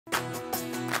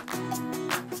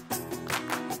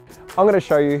I'm going to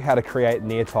show you how to create an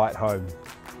airtight home.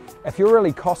 If you're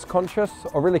really cost conscious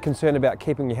or really concerned about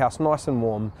keeping your house nice and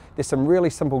warm, there's some really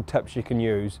simple tips you can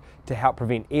use to help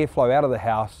prevent airflow out of the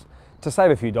house, to save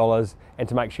a few dollars and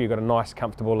to make sure you've got a nice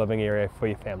comfortable living area for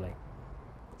your family.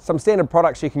 Some standard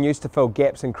products you can use to fill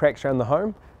gaps and cracks around the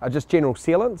home are just general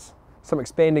sealants, some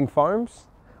expanding foams,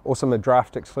 or some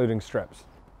draft excluding strips.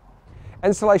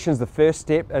 Insulation is the first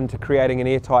step into creating an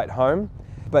airtight home,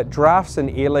 but drafts and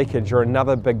air leakage are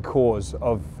another big cause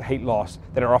of heat loss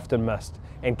that are often missed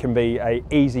and can be an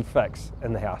easy fix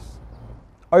in the house.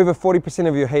 Over 40%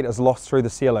 of your heat is lost through the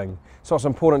ceiling, so it's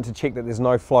important to check that there's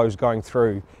no flows going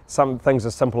through. Some things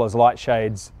as simple as light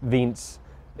shades, vents,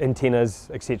 antennas,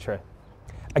 etc.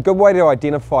 A good way to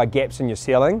identify gaps in your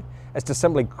ceiling is to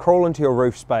simply crawl into your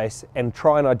roof space and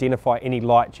try and identify any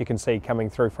light you can see coming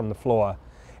through from the floor.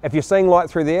 If you're seeing light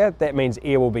through there, that means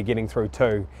air will be getting through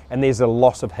too, and there's a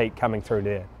loss of heat coming through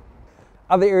there.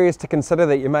 Other areas to consider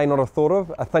that you may not have thought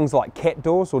of are things like cat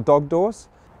doors or dog doors.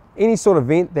 Any sort of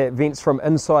vent that vents from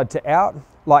inside to out,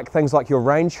 like things like your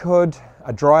range hood,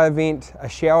 a dryer vent, a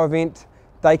shower vent,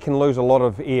 they can lose a lot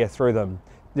of air through them.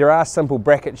 There are simple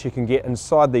brackets you can get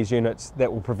inside these units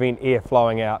that will prevent air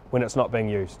flowing out when it's not being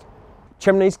used.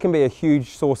 Chimneys can be a huge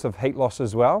source of heat loss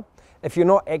as well. If you're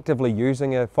not actively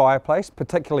using a fireplace,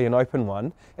 particularly an open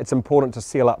one, it's important to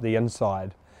seal up the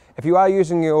inside. If you are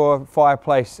using your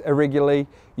fireplace irregularly,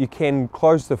 you can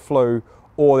close the flue,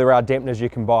 or there are dampeners you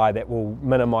can buy that will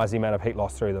minimise the amount of heat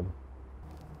loss through them.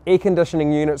 Air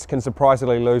conditioning units can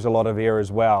surprisingly lose a lot of air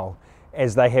as well,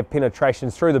 as they have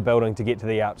penetrations through the building to get to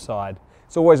the outside.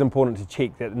 It's always important to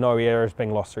check that no air is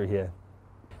being lost through here.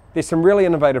 There's some really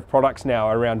innovative products now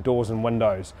around doors and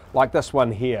windows, like this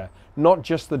one here. Not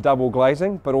just the double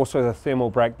glazing, but also the thermal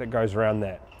break that goes around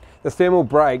that. The thermal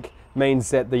break means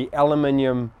that the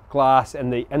aluminium, glass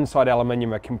and the inside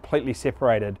aluminium are completely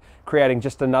separated, creating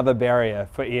just another barrier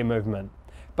for air movement.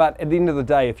 But at the end of the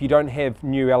day, if you don't have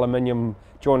new aluminium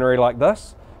joinery like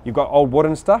this, you've got old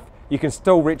wooden stuff, you can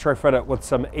still retrofit it with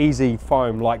some easy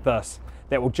foam like this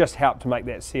that will just help to make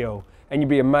that seal, and you'd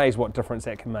be amazed what difference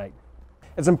that can make.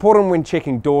 It's important when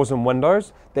checking doors and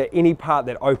windows that any part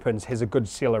that opens has a good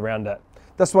seal around it.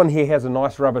 This one here has a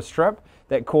nice rubber strip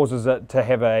that causes it to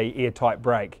have an airtight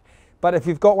break. But if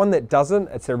you've got one that doesn't,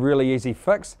 it's a really easy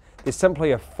fix. There's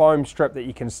simply a foam strip that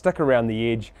you can stick around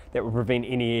the edge that will prevent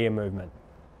any air movement.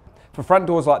 For front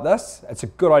doors like this, it's a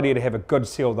good idea to have a good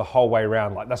seal the whole way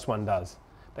around, like this one does.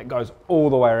 That goes all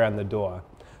the way around the door.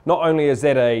 Not only is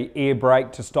that an air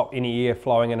brake to stop any air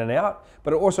flowing in and out,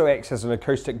 but it also acts as an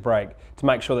acoustic brake to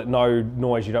make sure that no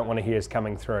noise you don't want to hear is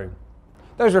coming through.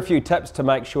 Those are a few tips to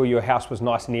make sure your house was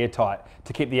nice and airtight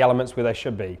to keep the elements where they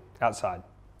should be, outside.